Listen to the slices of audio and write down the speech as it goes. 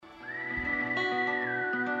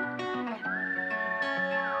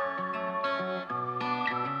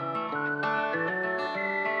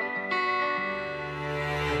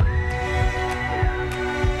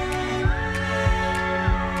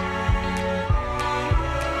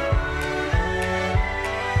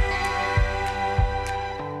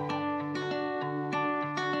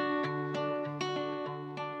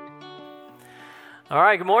All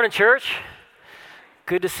right, good morning, church.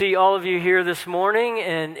 Good to see all of you here this morning,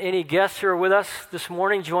 and any guests who are with us this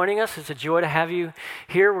morning joining us. It's a joy to have you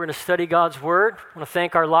here. We're going to study God's Word. I want to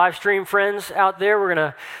thank our live stream friends out there. We're going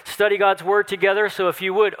to study God's Word together. So if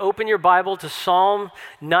you would, open your Bible to Psalm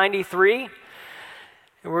 93.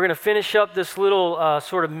 And we're going to finish up this little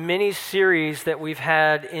sort of mini-series that we've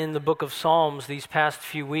had in the book of Psalms these past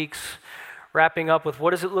few weeks, wrapping up with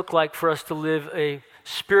what does it look like for us to live a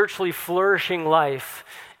spiritually flourishing life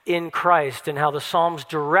in Christ, and how the Psalms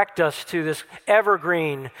direct us to this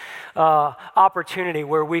evergreen opportunity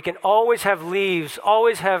where we can always have leaves,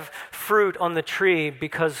 always have fruit on the tree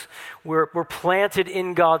because we're planted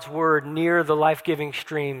in God's Word near the life-giving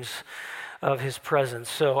streams of His presence.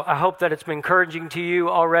 So I hope that it's been encouraging to you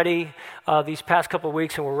already these past couple of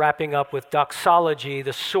weeks, and we're wrapping up with Doxology,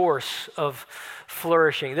 the source of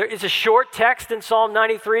flourishing. It's a short text in Psalm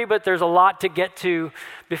 93, but there's a lot to get to.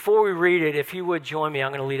 Before we read it, if you would join me,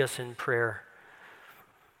 I'm going to lead us in prayer.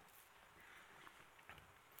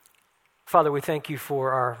 Father, we thank you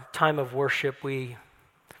for our time of worship. We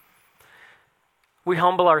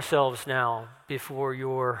humble ourselves now before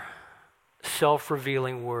your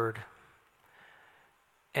self-revealing word.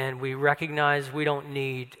 And we recognize we don't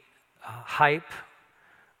need hype.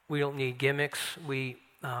 We don't need gimmicks. We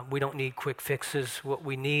don't need quick fixes. What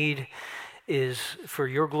we need is for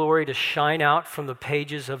your glory to shine out from the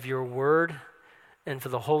pages of your word, and for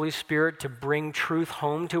the Holy Spirit to bring truth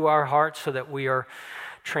home to our hearts so that we are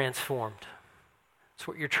transformed. It's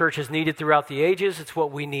what your church has needed throughout the ages. It's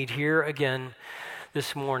what we need here again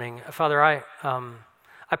this morning. Father, I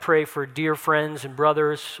pray for dear friends and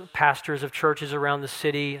brothers, pastors of churches around the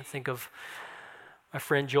city. I think of my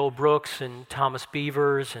friend Joel Brooks and Thomas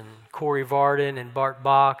Beavers and Corey Varden and Bart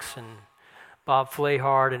Box and Bob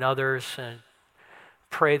Flahard and others, and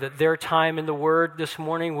pray that their time in the Word this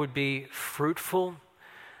morning would be fruitful.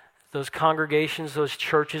 Those congregations, those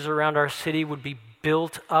churches around our city would be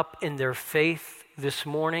built up in their faith this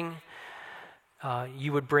morning.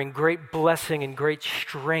 You would bring great blessing and great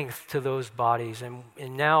strength to those bodies. And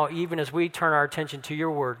now, even as we turn our attention to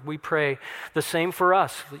your word, we pray the same for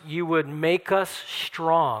us, that you would make us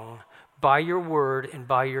strong by your word and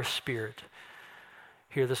by your Spirit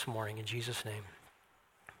here this morning. In Jesus' name,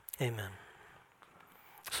 amen.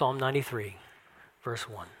 Psalm 93, verse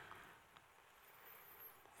 1.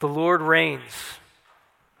 The Lord reigns.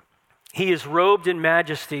 He is robed in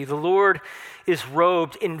majesty. The Lord is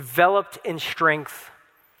robed, enveloped in strength.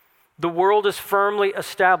 The world is firmly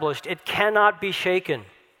established. It cannot be shaken.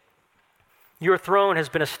 Your throne has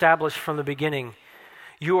been established from the beginning.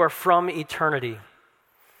 You are from eternity.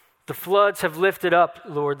 The floods have lifted up,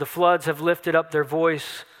 Lord. The floods have lifted up their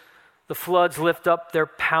voice. The floods lift up their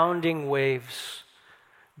pounding waves.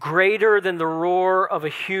 Greater than the roar of a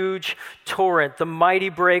huge torrent, the mighty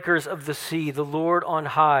breakers of the sea, the Lord on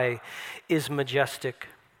high is majestic.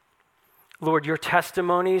 Lord, your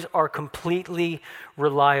testimonies are completely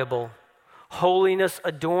reliable. Holiness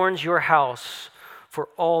adorns your house for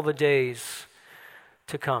all the days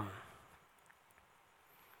to come.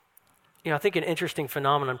 I think an interesting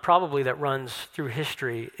phenomenon probably that runs through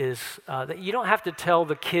history is that you don't have to tell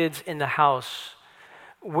the kids in the house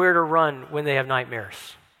where to run when they have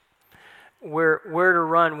nightmares, where to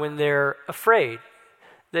run when they're afraid.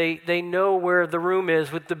 They know where the room is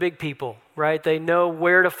with the big people, right? They know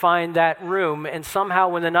where to find that room, and somehow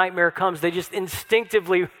when the nightmare comes, they just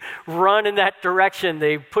instinctively run in that direction.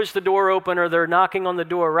 They push the door open or they're knocking on the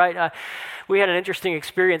door, right? We had an interesting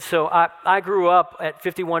experience. So I grew up at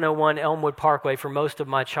 5101 Elmwood Parkway for most of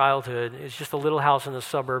my childhood. It's just a little house in the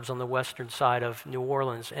suburbs on the western side of New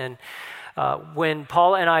Orleans. And when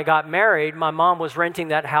Paula and I got married, my mom was renting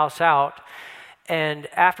that house out. And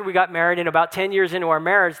after we got married, and about 10 years into our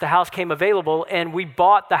marriage, the house came available, and we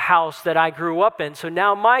bought the house that I grew up in. So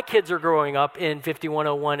now my kids are growing up in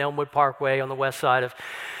 5101 Elmwood Parkway on the west side of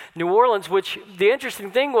New Orleans, which the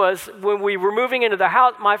interesting thing was, when we were moving into the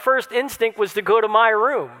house, my first instinct was to go to my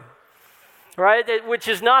room, right? Which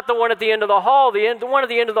is not the one at the end of the hall. The one at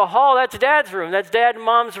the end of the hall, that's Dad's room. That's Dad and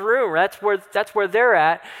Mom's room. That's where they're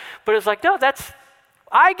at. But it's like, no,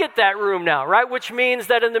 I get that room now, right? Which means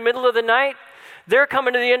that in the middle of the night, they're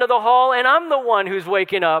coming to the end of the hall, and I'm the one who's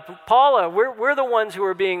waking up. Paula, we're the ones who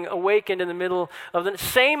are being awakened in the middle of the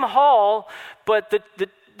same hall, but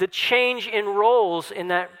the change in roles in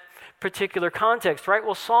that particular context, right?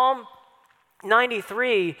 Well, Psalm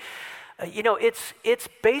 93, it's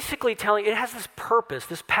basically telling, it has this purpose,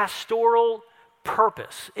 this pastoral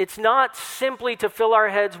purpose. It's not simply to fill our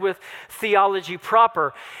heads with theology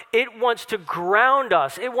proper. It wants to ground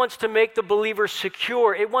us. It wants to make the believer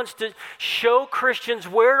secure. It wants to show Christians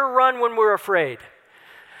where to run when we're afraid.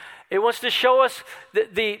 It wants to show us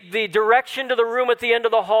the direction to the room at the end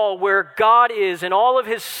of the hall where God is in all of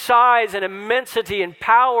his size and immensity and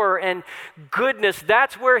power and goodness.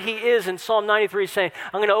 That's where he is in Psalm 93, saying,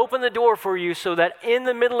 I'm going to open the door for you so that in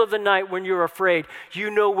the middle of the night when you're afraid, you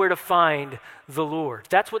know where to find the Lord.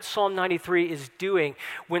 That's what Psalm 93 is doing.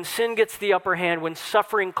 When sin gets the upper hand, when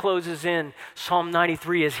suffering closes in, Psalm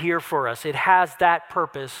 93 is here for us. It has that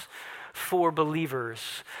purpose for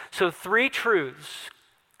believers. So 3 truths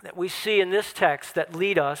that we see in this text that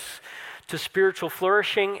lead us to spiritual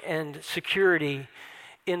flourishing and security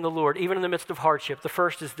in the Lord, even in the midst of hardship. The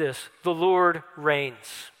first is this: the Lord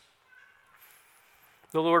reigns.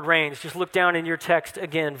 The Lord reigns. Just look down in your text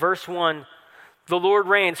again, verse 1. The Lord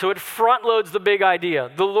reigns. So it front loads the big idea.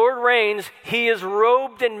 The Lord reigns. He is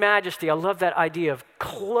robed in majesty. I love that idea of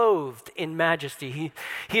clothed in majesty.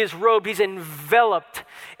 He is robed. He's enveloped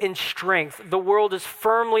in strength. The world is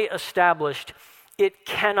firmly established. It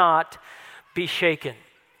cannot be shaken.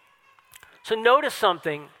 So notice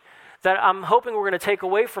something that I'm hoping we're going to take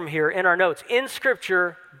away from here in our notes. In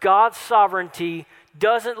Scripture, God's sovereignty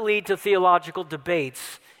doesn't lead to theological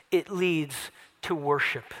debates. It leads to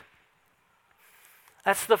worship.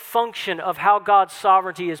 That's the function of how God's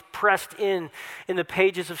sovereignty is pressed in the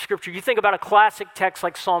pages of Scripture. You think about a classic text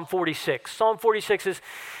like Psalm 46. Psalm 46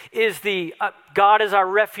 is the God is our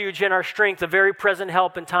refuge and our strength, a very present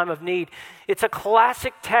help in time of need. It's a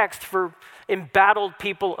classic text for embattled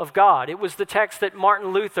people of God. It was the text that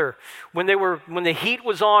Martin Luther, when the heat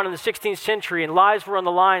was on in the 16th century and lives were on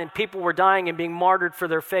the line and people were dying and being martyred for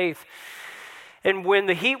their faith. And when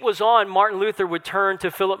the heat was on, Martin Luther would turn to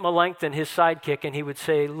Philip Melanchthon, his sidekick, and he would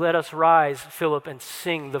say, "Let us rise, Philip, and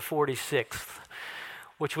sing the 46th,"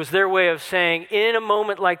 which was their way of saying, in a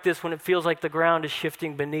moment like this, when it feels like the ground is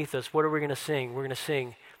shifting beneath us, what are we going to sing? We're going to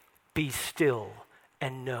sing, "Be still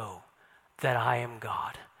and know that I am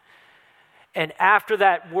God." And after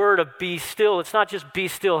that word of be still, it's not just be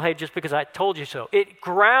still, hey, just because I told you so. It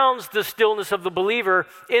grounds the stillness of the believer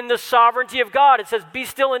in the sovereignty of God. It says, be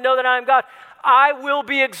still and know that I am God. I will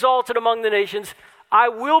be exalted among the nations. I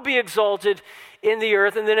will be exalted in the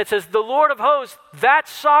earth. And then it says, the Lord of hosts, that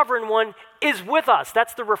sovereign one, is with us.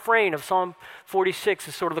 That's the refrain of Psalm 46,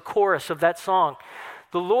 is sort of the chorus of that song.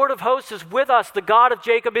 The Lord of hosts is with us. The God of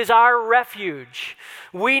Jacob is our refuge.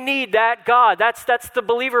 We need that God. That's the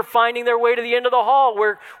believer finding their way to the end of the hall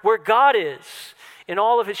where God is in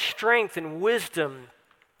all of his strength and wisdom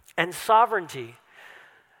and sovereignty.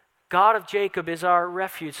 God of Jacob is our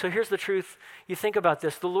refuge. So here's the truth. You think about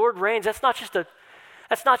this. The Lord reigns. That's not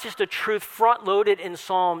just a truth front-loaded in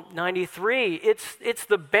Psalm 93. It's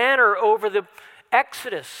the banner over the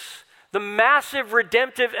Exodus. The massive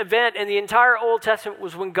redemptive event in the entire Old Testament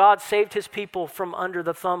was when God saved his people from under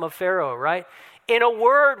the thumb of Pharaoh, right? In a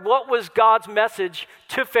word, what was God's message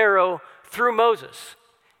to Pharaoh through Moses?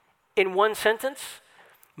 In one sentence,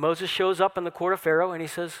 Moses shows up in the court of Pharaoh and he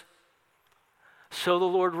says, "So the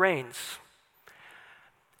Lord reigns,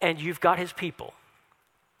 and you've got his people,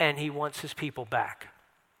 and he wants his people back."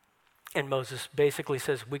 And Moses basically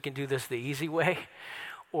says, we can do this the easy way,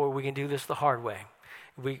 or we can do this the hard way.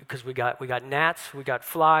 Because we got gnats, we got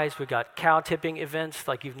flies, we got cow tipping events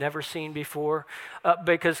like you've never seen before.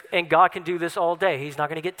 And God can do this all day. He's not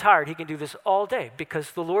going to get tired. He can do this all day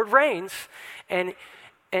because the Lord reigns. And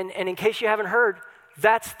in case you haven't heard,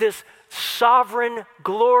 that's this sovereign,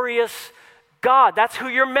 glorious God. That's who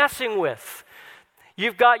you're messing with.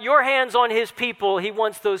 You've got your hands on his people. He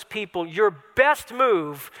wants those people. Your best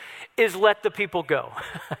move is let the people go.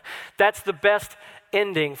 That's the best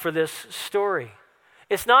ending for this story.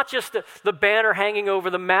 It's not just the banner hanging over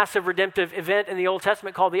the massive redemptive event in the Old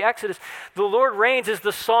Testament called the Exodus. The Lord reigns is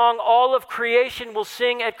the song all of creation will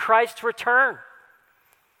sing at Christ's return.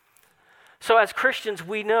 So as Christians,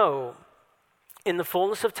 we know in the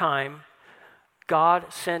fullness of time,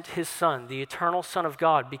 God sent his Son. The eternal Son of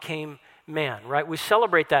God became man, right? We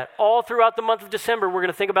celebrate that all throughout the month of December. We're going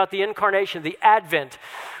to think about the incarnation, the advent,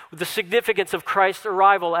 the significance of Christ's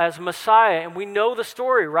arrival as Messiah. And we know the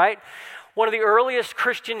story, right? One of the earliest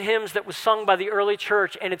Christian hymns that was sung by the early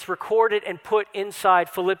church, and it's recorded and put inside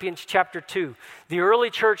Philippians chapter 2. The early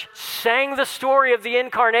church sang the story of the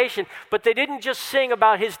incarnation, but they didn't just sing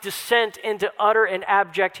about his descent into utter and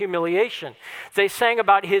abject humiliation. They sang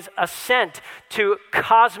about his ascent to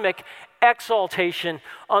cosmic exaltation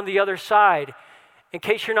on the other side. In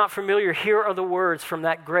case you're not familiar, here are the words from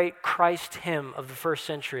that great Christ hymn of the first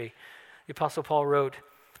century. The Apostle Paul wrote,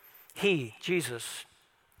 "He, Jesus,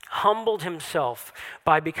 humbled himself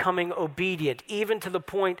by becoming obedient, even to the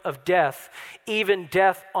point of death, even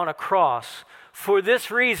death on a cross. For this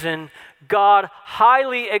reason, God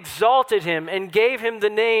highly exalted him and gave him the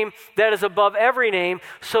name that is above every name,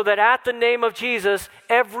 so that at the name of Jesus,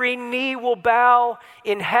 every knee will bow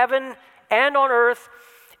in heaven and on earth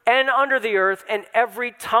and under the earth, and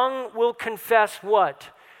every tongue will confess what?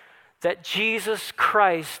 That Jesus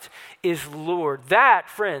Christ is Lord. That,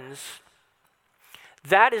 friends,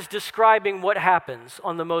 that is describing what happens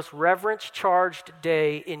on the most reverence-charged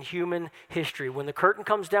day in human history. When the curtain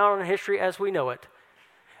comes down on history as we know it,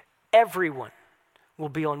 everyone will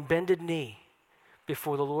be on bended knee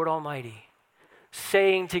before the Lord Almighty,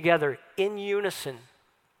 saying together in unison,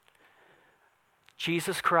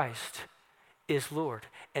 Jesus Christ is Lord.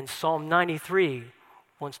 And Psalm 93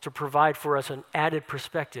 wants to provide for us an added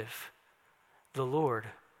perspective. The Lord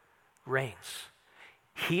reigns.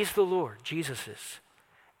 He's the Lord, Jesus is,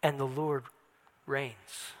 and the Lord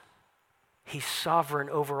reigns. He's sovereign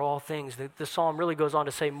over all things. The psalm really goes on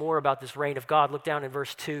to say more about this reign of God. Look down in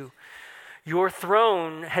verse 2. Your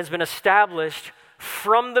throne has been established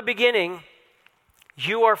from the beginning.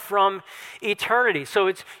 You are from eternity. So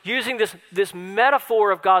it's using this metaphor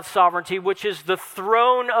of God's sovereignty, which is the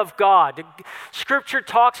throne of God. Scripture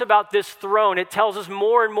talks about this throne. It tells us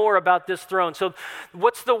more and more about this throne. So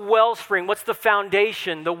what's the wellspring? What's the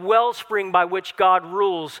foundation? The wellspring by which God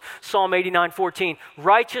rules. Psalm 89:14.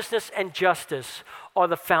 Righteousness and justice are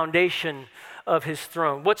the foundation of his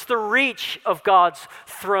throne. What's the reach of God's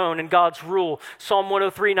throne and God's rule? Psalm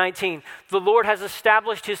 103:19. The Lord has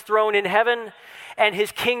established his throne in heaven, and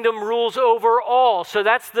his kingdom rules over all. So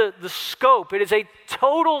that's the scope. It is a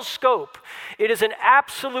total scope. It is an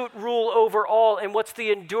absolute rule over all. And what's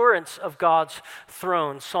the endurance of God's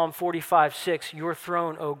throne? Psalm 45:6. Your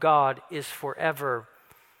throne, O God, is forever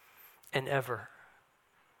and ever.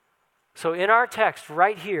 So in our text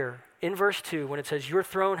right here, in verse 2, when it says, your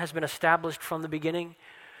throne has been established from the beginning,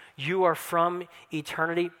 you are from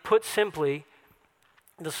eternity. Put simply,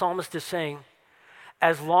 the psalmist is saying,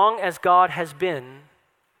 as long as God has been,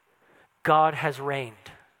 God has reigned.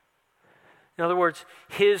 In other words,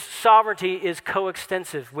 his sovereignty is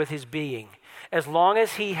coextensive with his being. As long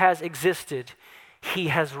as he has existed, he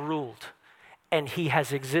has ruled, and he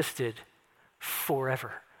has existed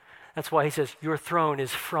forever. That's why he says, your throne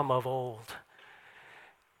is from of old.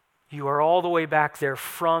 You are all the way back there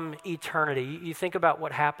from eternity. You think about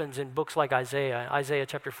what happens in books like Isaiah. Isaiah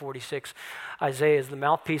chapter 46. Isaiah is the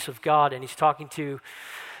mouthpiece of God, and he's talking to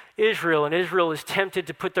Israel, and Israel is tempted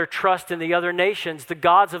to put their trust in the other nations, the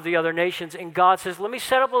gods of the other nations, and God says, let me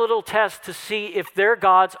set up a little test to see if their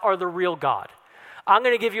gods are the real God. I'm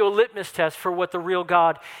going to give you a litmus test for what the real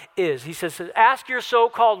God is. He says, ask your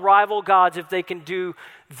so-called rival gods if they can do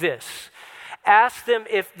this. Ask them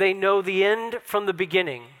if they know the end from the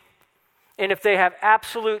beginning, and if they have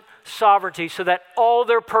absolute sovereignty so that all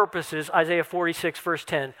their purposes, Isaiah 46, verse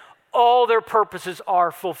 10, all their purposes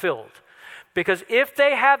are fulfilled. Because if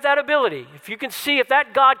they have that ability, if you can see if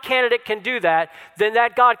that God candidate can do that, then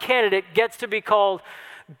that God candidate gets to be called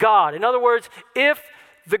God. In other words, if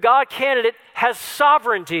the God candidate has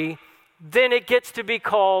sovereignty, then it gets to be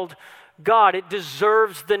called God. It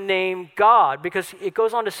deserves the name God, because it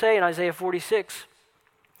goes on to say in Isaiah 46,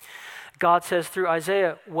 God says through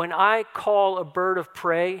Isaiah, when I call a bird of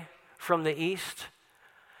prey from the east,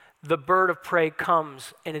 the bird of prey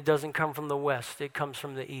comes, and it doesn't come from the west, it comes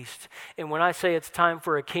from the east. And when I say it's time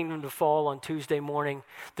for a kingdom to fall on Tuesday morning,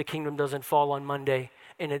 the kingdom doesn't fall on Monday,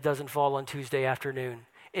 and it doesn't fall on Tuesday afternoon.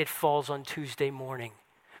 It falls on Tuesday morning,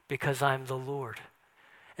 because I'm the Lord.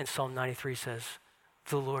 And Psalm 93 says,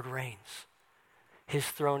 the Lord reigns. His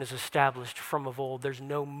throne is established from of old. There's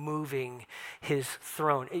no moving his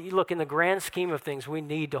throne. Look, in the grand scheme of things, we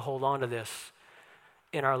need to hold on to this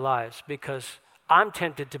in our lives, because I'm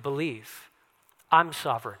tempted to believe I'm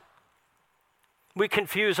sovereign. We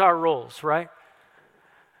confuse our roles, right?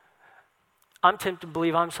 I'm tempted to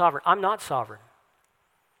believe I'm sovereign. I'm not sovereign.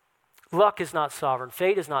 Luck is not sovereign.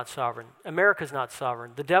 Fate is not sovereign. America is not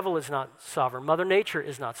sovereign. The devil is not sovereign. Mother Nature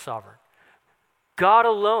is not sovereign. God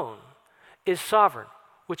alone is sovereign,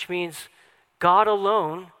 which means God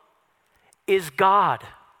alone is God.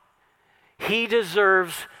 He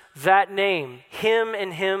deserves that name, him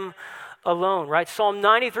and him alone, right? Psalm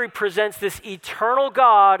 93 presents this eternal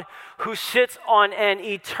God who sits on an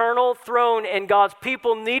eternal throne, and God's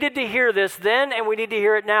people needed to hear this then, and we need to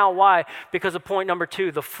hear it now. Why? Because of point number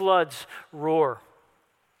 2, the floods roar.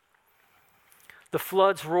 The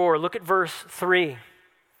floods roar. Look at verse 3.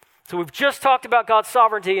 So we've just talked about God's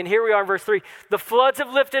sovereignty, and here we are in verse 3. The floods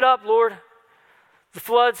have lifted up, Lord. The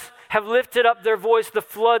floods have lifted up their voice. The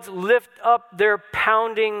floods lift up their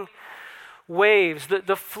pounding waves.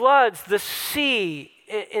 The floods, the sea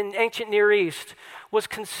in ancient Near East was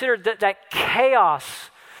considered that chaos,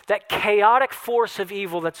 that chaotic force of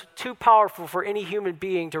evil that's too powerful for any human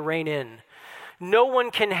being to reign in. No one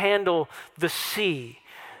can handle the sea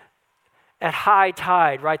at high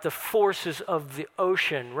tide, right? The forces of the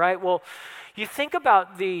ocean, right? Well, you think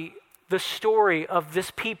about the story of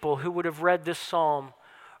this people who would have read this psalm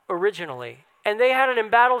originally. And they had an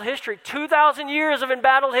embattled history, 2,000 years of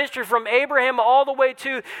embattled history from Abraham all the way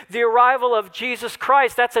to the arrival of Jesus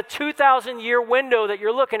Christ. That's a 2,000-year window that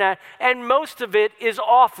you're looking at, and most of it is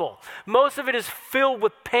awful. Most of it is filled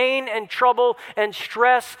with pain and trouble and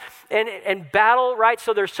stress and battle, right?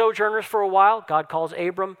 So they're sojourners for a while. God calls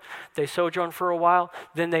Abram. They sojourn for a while.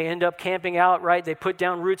 Then they end up camping out, right? They put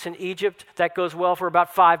down roots in Egypt. That goes well for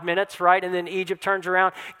about 5 minutes, right? And then Egypt turns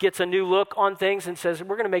around, gets a new look on things and says,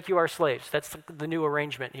 we're going to make you our slaves. That's the new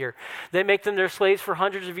arrangement here. They make them their slaves for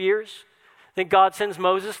hundreds of years. Then God sends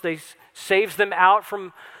Moses. They saves them out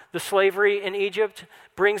from the slavery in Egypt,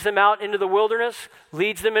 brings them out into the wilderness,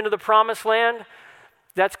 leads them into the promised land.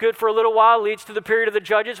 That's good for a little while, leads to the period of the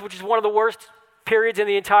Judges, which is one of the worst periods in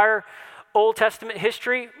the entire Old Testament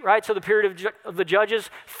history, right? So the period of the Judges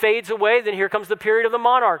fades away. Then here comes the period of the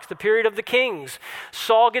monarchs, the period of the kings.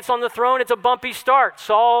 Saul gets on the throne. It's a bumpy start.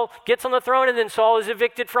 Saul gets on the throne, and then Saul is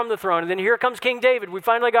evicted from the throne. And then here comes King David. We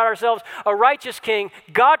finally got ourselves a righteous king.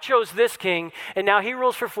 God chose this king, and now he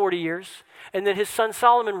rules for 40 years. And then his son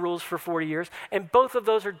Solomon rules for 40 years. And both of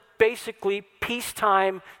those are basically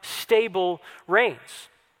peacetime, stable reigns.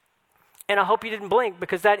 And I hope you didn't blink,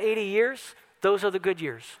 because that 80 years, those are the good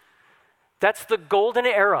years. That's the golden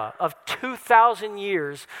era of 2,000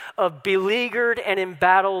 years of beleaguered and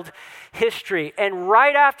embattled history. And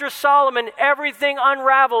right after Solomon, everything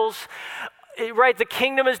unravels. Right, the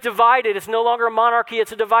kingdom is divided. It's no longer a monarchy.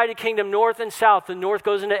 It's a divided kingdom, north and south. The north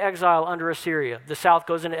goes into exile under Assyria. The south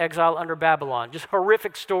goes into exile under Babylon. Just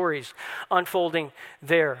horrific stories unfolding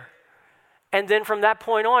there. And then from that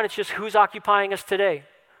point on, it's just who's occupying us today?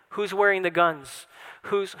 Who's wearing the guns?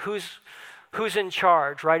 Who's in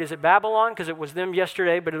charge, right? Is it Babylon? Because it was them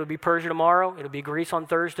yesterday, but it'll be Persia tomorrow. It'll be Greece on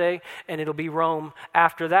Thursday, and it'll be Rome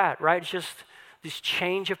after that, right? It's just this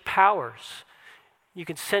change of powers. You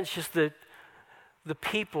can sense just the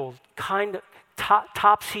people kind of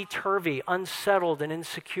topsy-turvy, unsettled and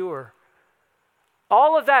insecure.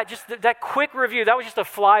 All of that, just that quick review, that was just a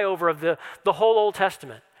flyover of the whole Old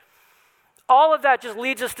Testament. All of that just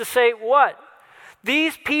leads us to say what?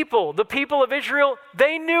 These people, the people of Israel,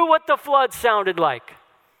 they knew what the flood sounded like.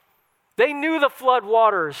 They knew the flood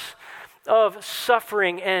waters of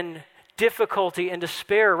suffering and difficulty and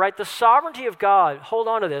despair, right? The sovereignty of God, hold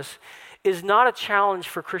on to this, is not a challenge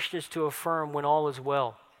for Christians to affirm when all is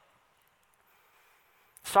well.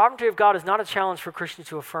 Sovereignty of God is not a challenge for Christians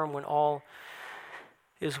to affirm when all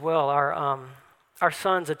is well. Our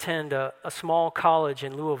sons attend a small college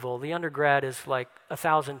in Louisville. The undergrad is like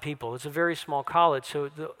 1,000 people. It's a very small college, so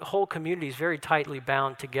the whole community is very tightly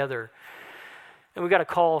bound together. And we got a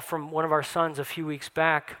call from one of our sons a few weeks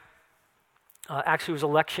back. Actually, it was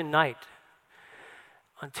election night.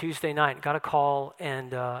 On Tuesday night, got a call,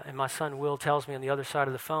 and my son Will tells me on the other side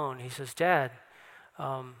of the phone, he says, Dad,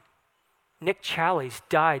 Nick Challies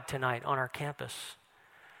died tonight on our campus.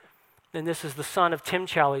 And this is the son of Tim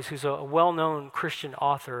Challies, who's a well-known Christian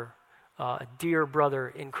author, a dear brother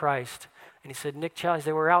in Christ. And he said, Nick Challies,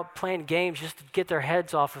 they were out playing games just to get their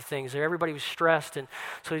heads off of things. Everybody was stressed, and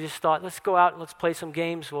so he just thought, let's go out and let's play some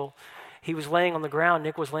games. Well, he was laying on the ground,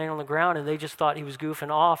 Nick was laying on the ground, and they just thought he was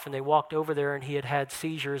goofing off, and they walked over there, and he had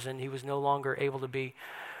seizures, and he was no longer able to be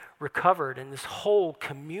recovered. And this whole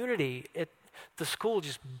community at the school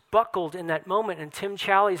just buckled in that moment, and Tim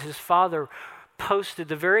Challies, his father, posted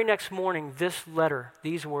the very next morning this letter,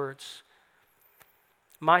 these words,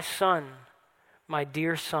 my son, my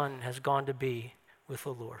dear son, has gone to be with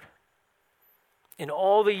the Lord. In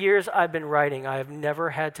all the years I've been writing, I have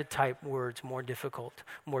never had to type words more difficult,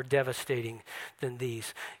 more devastating than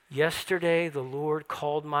these. Yesterday, the Lord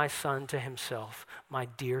called my son to himself, my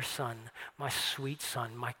dear son, my sweet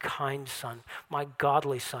son, my kind son, my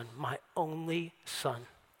godly son, my only son.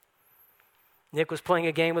 Nick was playing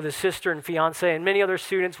a game with his sister and fiance and many other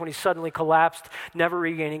students when he suddenly collapsed, never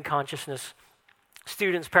regaining consciousness.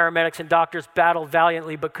 Students, paramedics, and doctors battled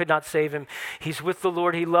valiantly but could not save him. He's with the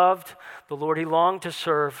Lord he loved, the Lord he longed to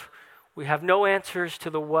serve. We have no answers to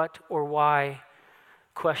the what or why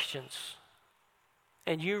questions.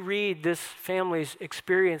 And you read this family's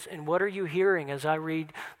experience, and what are you hearing as I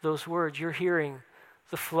read those words? You're hearing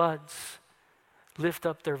the floods lift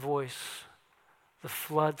up their voice. The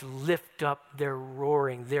floods lift up their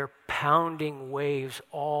roaring, their pounding waves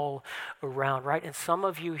all around, right? And some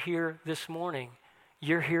of you here this morning,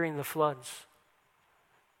 you're hearing the floods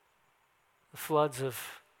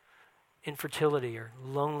of infertility or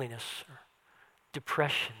loneliness or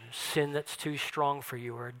depression, sin that's too strong for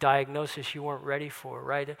you, or a diagnosis you weren't ready for,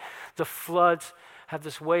 right? The floods have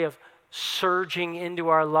this way of surging into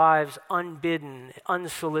our lives unbidden,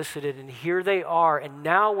 unsolicited, and here they are. And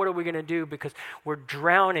now what are we going to do? Because we're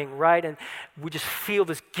drowning, right? And we just feel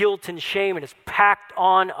this guilt and shame, and it's packed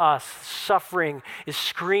on us. Suffering is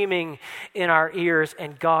screaming in our ears,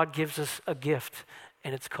 and God gives us a gift,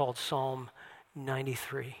 and it's called Psalm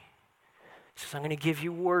 93. He says, I'm going to give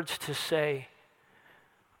you words to say.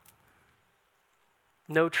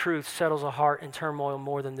 No truth settles a heart in turmoil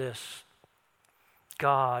more than this.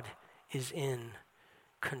 God is in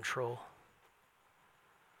control.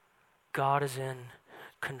 God is in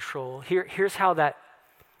control. Here's how that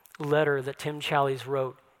letter that Tim Challies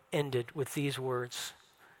wrote ended, with these words.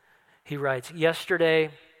 He writes, yesterday,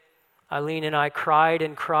 Eileen and I cried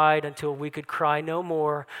and cried until we could cry no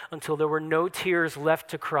more, until there were no tears left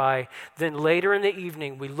to cry. Then later in the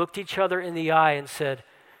evening, we looked each other in the eye and said,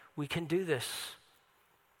 we can do this.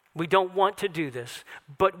 We don't want to do this,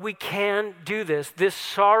 but we can do this. This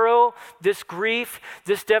sorrow, this grief,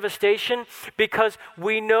 this devastation, because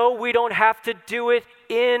we know we don't have to do it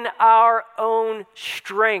in our own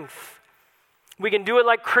strength. We can do it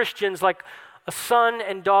like Christians, like a son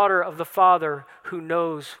and daughter of the Father who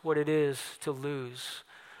knows what it is to lose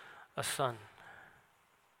a son.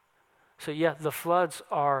 So yeah, the floods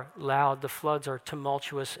are loud, the floods are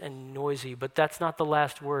tumultuous and noisy, but that's not the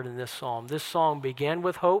last word in this psalm. This psalm began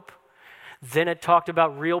with hope, then it talked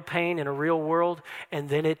about real pain in a real world, and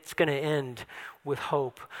then it's going to end with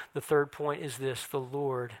hope. The third point is this: the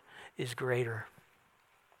Lord is greater.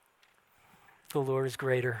 The Lord is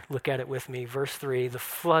greater. Look at it with me. Verse 3, the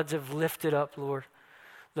floods have lifted up, Lord.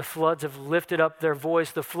 The floods have lifted up their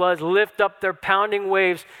voice. The floods lift up their pounding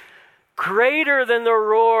waves, greater than the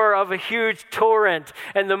roar of a huge torrent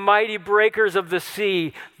and the mighty breakers of the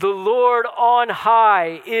sea. The Lord on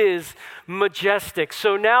high is majestic.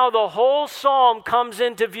 So now the whole psalm comes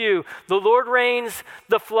into view. The Lord reigns,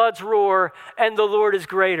 the floods roar, and the Lord is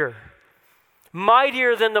greater.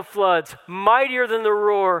 Mightier than the floods, mightier than the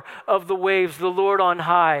roar of the waves, the Lord on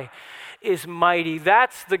high is mighty.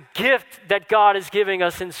 That's the gift that God is giving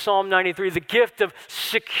us in Psalm 93, the gift of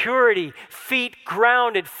security, feet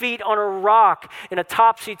grounded, feet on a rock in a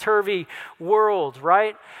topsy-turvy world,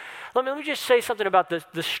 right? Let me just say something about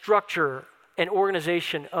the structure and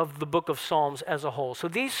organization of the book of Psalms as a whole. So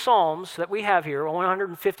these psalms that we have here,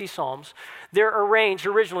 150 psalms, they're arranged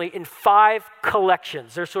originally in 5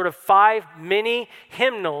 collections. They're sort of 5 mini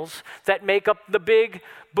hymnals that make up the big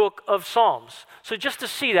book of Psalms. So just to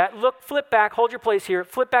see that, flip back, hold your place here,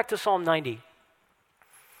 flip back to Psalm 90.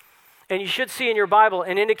 And you should see in your Bible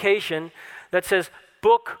an indication that says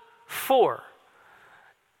Book 4,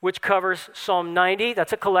 which covers Psalm 90.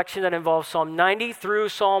 That's a collection that involves Psalm 90 through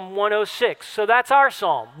Psalm 106. So that's our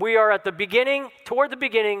psalm. We are at the beginning, toward the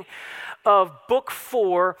beginning of Book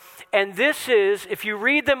 4, and this is, if you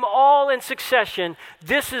read them all in succession,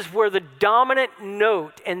 this is where the dominant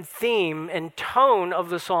note and theme and tone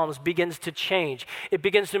of the Psalms begins to change. It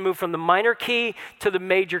begins to move from the minor key to the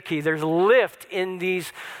major key. There's lift in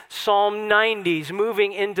these Psalm 90s,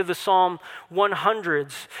 moving into the Psalm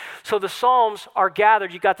 100s. So the Psalms are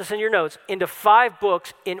gathered, you got this in your notes, into 5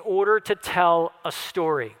 books in order to tell a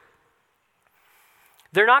story.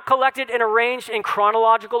 They're not collected and arranged in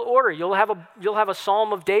chronological order. You'll have a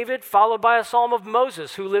Psalm of David followed by a Psalm of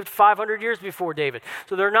Moses, who lived 500 years before David.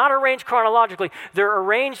 So they're not arranged chronologically. They're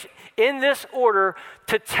arranged in this order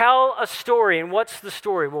to tell a story. And what's the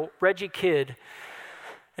story? Well, Reggie Kidd,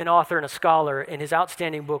 an author and a scholar, in his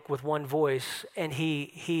outstanding book With One Voice, and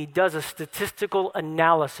he does a statistical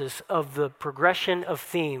analysis of the progression of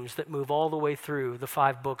themes that move all the way through the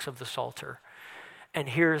 5 books of the Psalter. And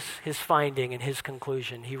here's his finding and his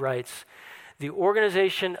conclusion. He writes, the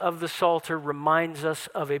organization of the Psalter reminds us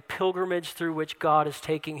of a pilgrimage through which God is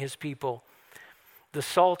taking his people. The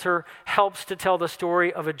Psalter helps to tell the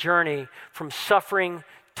story of a journey from suffering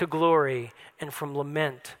to glory and from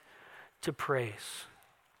lament to praise.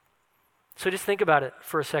 So just think about it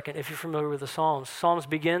for a second if you're familiar with the Psalms. Psalms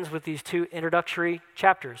begins with these 2 introductory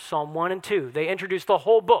chapters, Psalm 1 and 2. They introduce the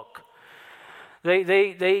whole book.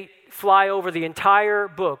 They fly over the entire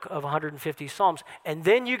book of 150 Psalms. And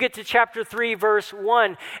then you get to chapter 3, verse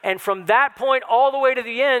 1. And from that point all the way to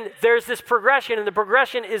the end, there's this progression. And the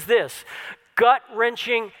progression is this: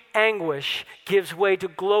 gut-wrenching anguish gives way to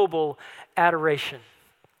global adoration.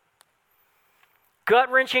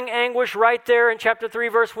 gut-wrenching anguish right there in chapter 3,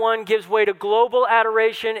 verse 1 gives way to global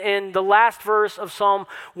adoration in the last verse of Psalm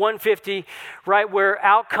 150, right, where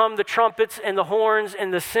out come the trumpets and the horns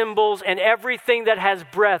and the cymbals, and everything that has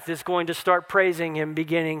breath is going to start praising him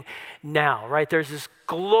beginning now, right? There's this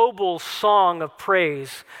global song of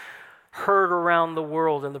praise heard around the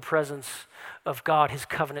world in the presence of God, his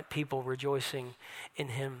covenant people rejoicing in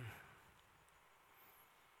him.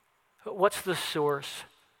 What's the source?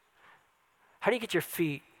 How do you get your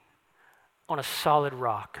feet on a solid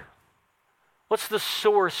rock? What's the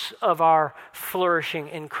source of our flourishing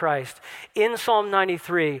in Christ? In Psalm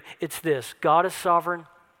 93, it's this: God is sovereign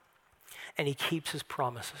and he keeps his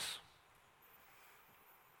promises.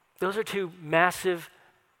 Those are two massive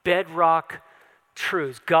bedrock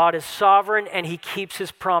truths. God is sovereign and he keeps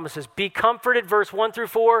his promises. Be comforted, verse 1 through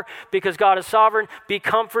 4, because God is sovereign. Be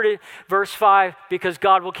comforted, verse 5, because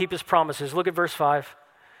God will keep his promises. Look at verse 5.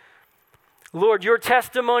 Lord, your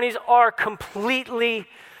testimonies are completely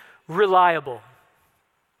reliable.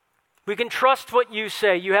 We can trust what you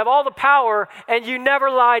say. You have all the power and you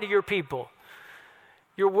never lie to your people.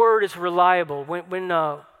 Your word is reliable. When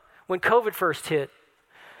COVID first hit,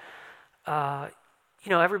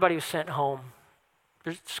 everybody was sent home.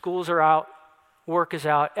 Schools are out, work is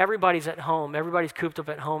out, everybody's at home, everybody's cooped up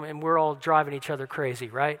at home, and we're all driving each other crazy,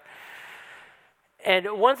 right? And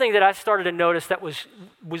one thing that I started to notice that was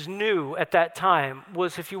new at that time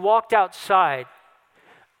was if you walked outside,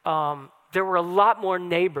 there were a lot more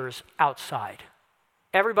neighbors outside.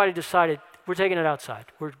 Everybody decided, we're taking it outside.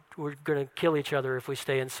 We're going to kill each other if we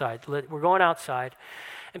stay inside. We're going outside.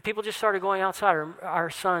 And people just started going outside. Our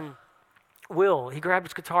son, Will, he grabbed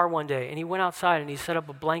his guitar one day and he went outside and he set up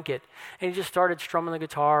a blanket and he just started strumming the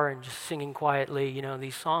guitar and just singing quietly,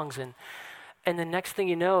 these songs. And the next thing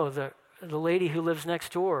you know, the lady who lives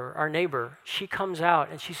next door, our neighbor, she comes out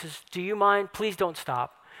and she says, "Do you mind? Please don't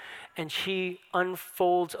stop." And she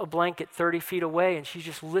unfolds a blanket 30 feet away and she's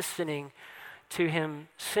just listening to him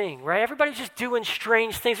sing, right? Everybody's just doing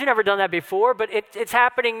strange things. We've never done that before, but it's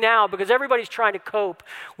happening now because everybody's trying to cope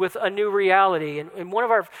with a new reality. And one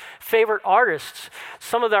of our favorite artists,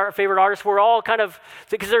 some of our favorite artists were all kind of,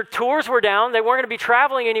 because their tours were down, they weren't going to be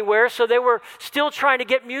traveling anywhere, so they were still trying to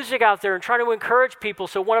get music out there and trying to encourage people.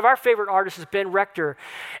 So one of our favorite artists is Ben Rector.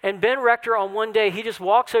 And Ben Rector, on one day, he just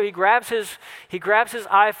walks over, he grabs his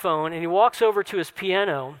iPhone and he walks over to his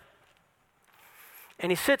piano.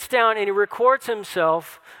 And he sits down and he records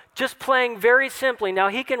himself just playing very simply. Now,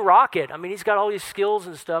 he can rock it. I mean, he's got all these skills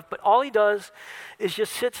and stuff, but all he does is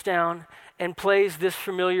just sits down and plays this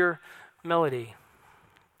familiar melody.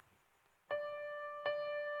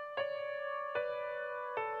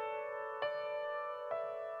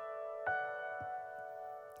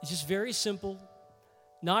 It's just very simple,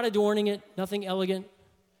 not adorning it, nothing elegant.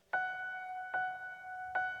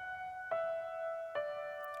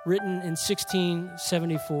 Written in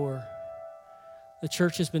 1674, the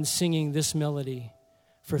church has been singing this melody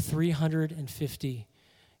for 350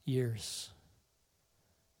 years.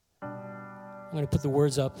 I'm going to put the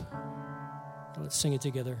words up. Let's sing it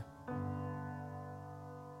together.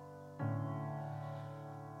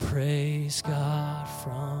 Praise God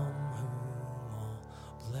from whom all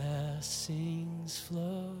blessings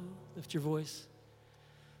flow. Lift your voice.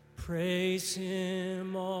 Praise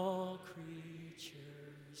him, all creatures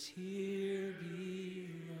here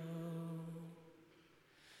below.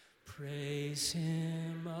 Praise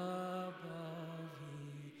him above,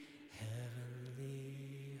 ye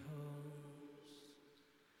heavenly hosts.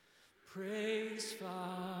 Praise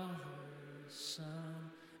Father,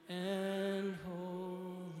 Son, and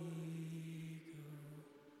Holy Ghost.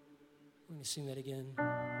 We're going to sing that again.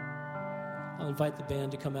 I'll invite the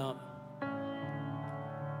band to come out.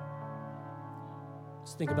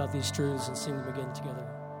 Let's think about these truths and sing them again together.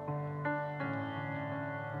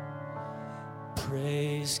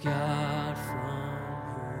 Praise God from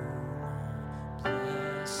whom all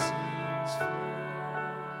blessings flow.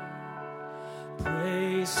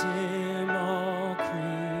 Praise him, all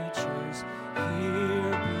creatures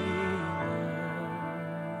here below.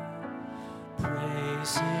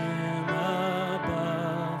 Praise him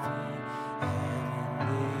above, ye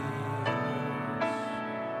heavenly hosts.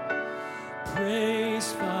 Praise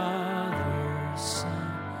Father, Son,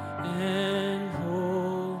 and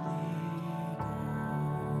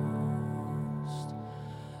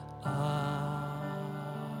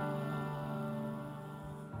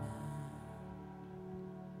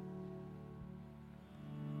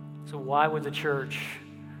so why would the church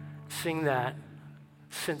sing that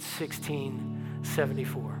since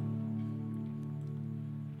 1674?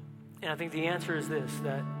 And I think the answer is this,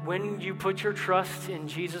 that when you put your trust in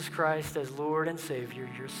Jesus Christ as Lord and Savior,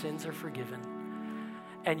 your sins are forgiven,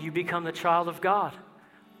 and you become the child of God.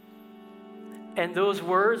 And those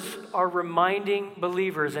words are reminding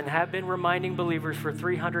believers, and have been reminding believers for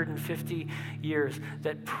 350 years,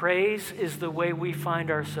 that praise is the way we find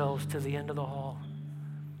ourselves to the end of the hall.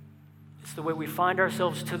 It's the way we find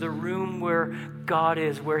ourselves to the room where God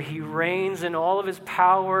is, where he reigns in all of his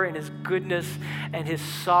power and his goodness and his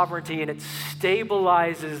sovereignty, and it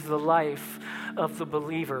stabilizes the life of the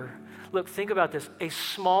believer. Look, think about this. A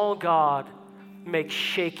small God makes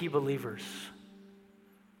shaky believers,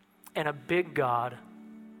 and a big God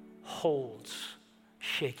holds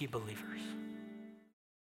shaky believers.